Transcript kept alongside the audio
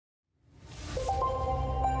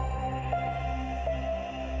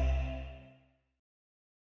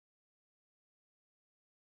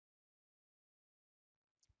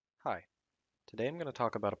Hi, today I'm going to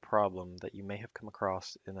talk about a problem that you may have come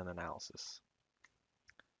across in an analysis.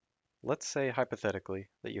 Let's say hypothetically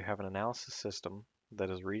that you have an analysis system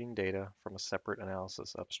that is reading data from a separate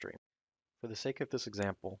analysis upstream. For the sake of this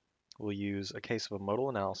example, we'll use a case of a modal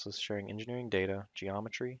analysis sharing engineering data,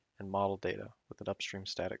 geometry, and model data with an upstream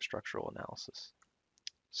static structural analysis.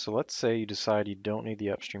 So let's say you decide you don't need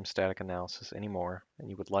the upstream static analysis anymore and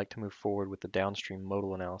you would like to move forward with the downstream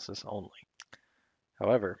modal analysis only.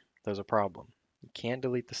 However, there's a problem. You can't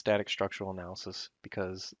delete the static structural analysis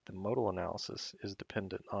because the modal analysis is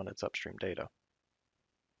dependent on its upstream data.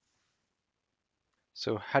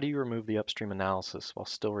 So how do you remove the upstream analysis while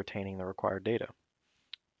still retaining the required data?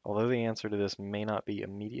 Although the answer to this may not be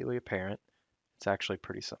immediately apparent, it's actually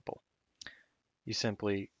pretty simple. You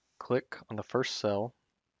simply click on the first cell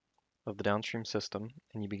of the downstream system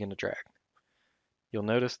and you begin to drag. You'll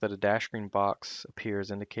notice that a dash green box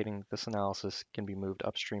appears indicating that this analysis can be moved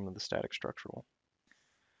upstream of the static structural.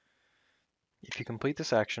 If you complete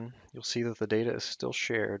this action, you'll see that the data is still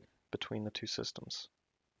shared between the two systems.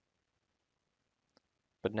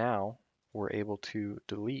 But now we're able to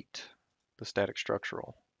delete the static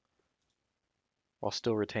structural while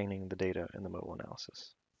still retaining the data in the modal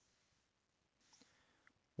analysis.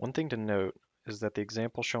 One thing to note is that the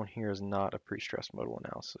example shown here is not a pre-stressed modal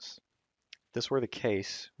analysis. If this were the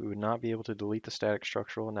case, we would not be able to delete the static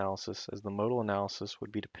structural analysis as the modal analysis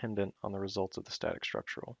would be dependent on the results of the static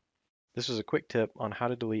structural. This is a quick tip on how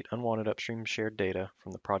to delete unwanted upstream shared data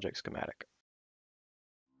from the project schematic.